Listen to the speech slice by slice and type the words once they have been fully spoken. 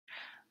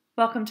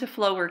Welcome to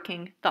Flow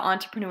Working, the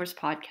Entrepreneur's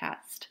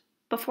Podcast.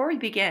 Before we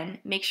begin,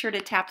 make sure to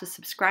tap the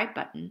subscribe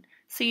button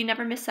so you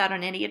never miss out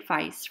on any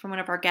advice from one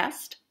of our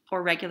guests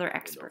or regular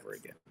experts.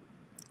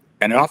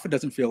 And it often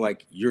doesn't feel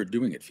like you're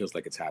doing it, it feels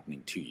like it's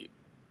happening to you.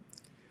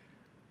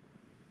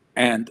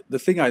 And the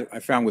thing I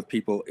found with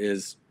people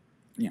is,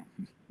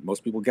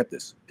 most people get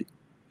this.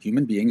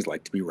 Human beings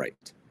like to be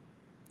right?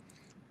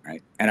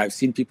 And I've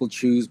seen people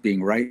choose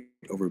being right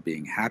over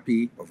being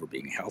happy, over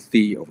being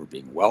healthy, over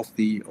being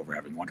wealthy, over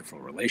having wonderful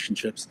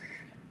relationships.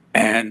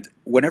 And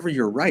whenever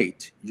you're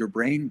right, your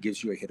brain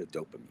gives you a hit of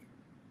dopamine.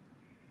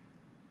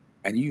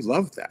 And you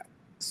love that.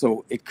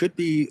 So it could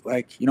be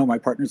like, my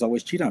partner's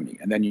always cheat on me.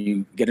 And then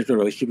you get into a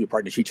relationship, your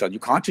partner cheats on you.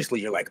 Consciously,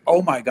 you're like,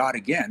 oh my God,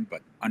 again.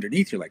 But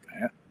underneath, you're like,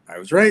 I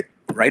was right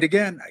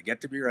again. I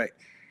get to be right.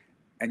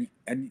 And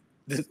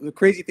the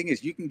crazy thing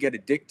is you can get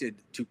addicted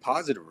to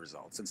positive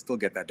results and still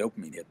get that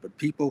dopamine hit. But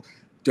people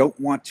don't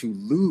want to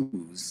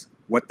lose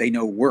what they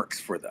know works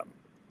for them.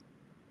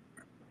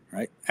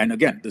 Right. And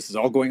again, this is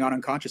all going on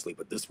unconsciously,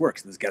 but this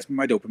works. This gets me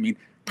my dopamine.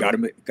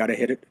 Gotta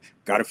hit it.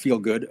 Gotta feel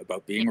good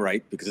about being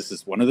right, because this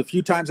is one of the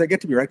few times I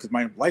get to be right, because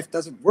my life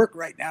doesn't work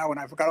right now and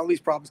I've got all these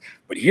problems.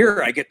 But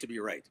here I get to be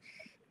right.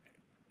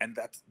 And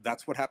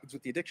that's what happens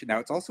with the addiction. Now,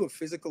 it's also a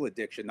physical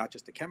addiction, not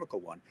just a chemical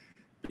one,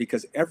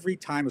 because every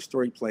time a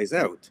story plays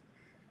out,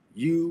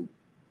 you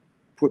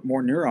put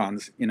more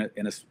neurons in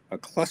a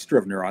cluster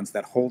of neurons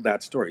that hold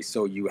that story.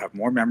 So you have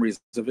more memories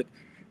of it.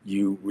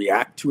 You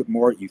react to it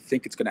more. You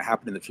think it's going to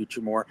happen in the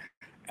future more.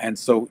 And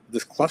so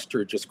this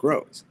cluster just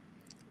grows.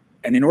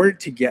 And in order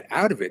to get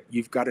out of it,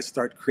 you've got to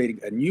start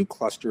creating a new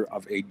cluster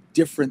of a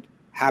different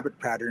habit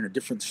pattern, a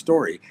different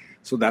story,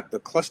 so that the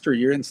cluster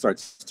you're in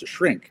starts to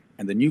shrink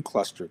and the new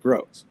cluster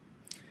grows.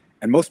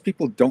 And most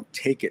people don't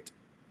take it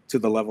to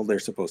the level they're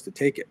supposed to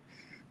take it.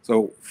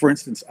 So, for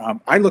instance,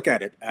 I look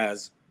at it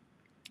as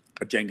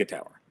a Jenga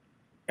tower.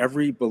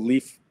 Every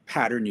belief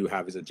pattern you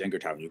have is a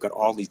Jenga tower. You've got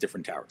all these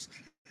different towers.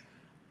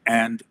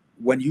 And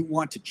when you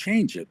want to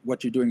change it,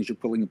 what you're doing is you're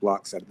pulling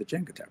blocks out of the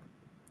Jenga tower.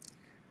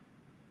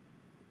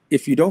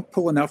 If you don't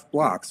pull enough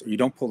blocks, or you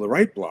don't pull the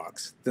right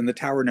blocks, then the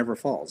tower never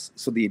falls.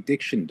 So the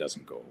addiction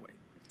doesn't go away.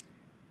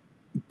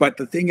 But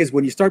the thing is,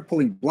 when you start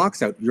pulling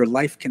blocks out, your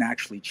life can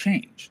actually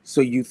change. So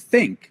you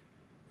think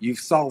you've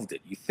solved it.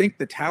 You think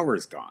the tower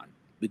is gone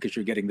because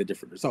you're getting the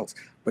different results.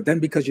 But then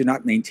because you're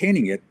not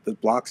maintaining it, the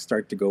blocks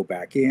start to go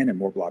back in and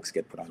more blocks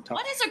get put on top.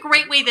 What is a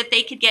great way that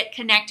they could get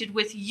connected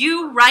with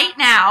you right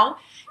now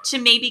to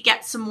maybe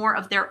get some more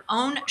of their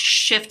own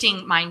shifting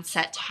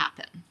mindset to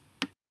happen?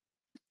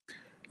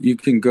 You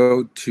can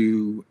go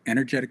to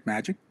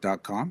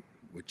energeticmagic.com,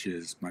 which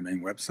is my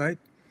main website,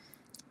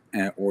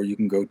 or you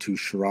can go to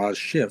Shiraz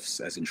Shifts,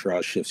 as in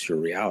Shiraz Shifts Your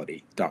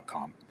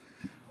Reality.com,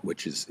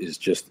 which is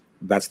just,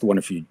 that's the one.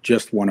 If you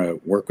just want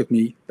to work with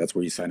me, that's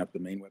where you sign up, the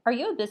main website. Are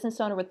you a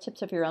business owner with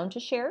tips of your own to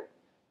share?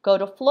 Go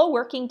to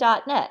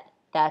flowworking.net.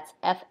 That's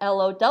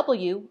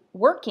FLOW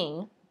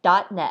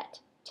working.net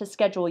to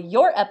schedule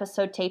your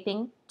episode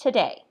taping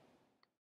today.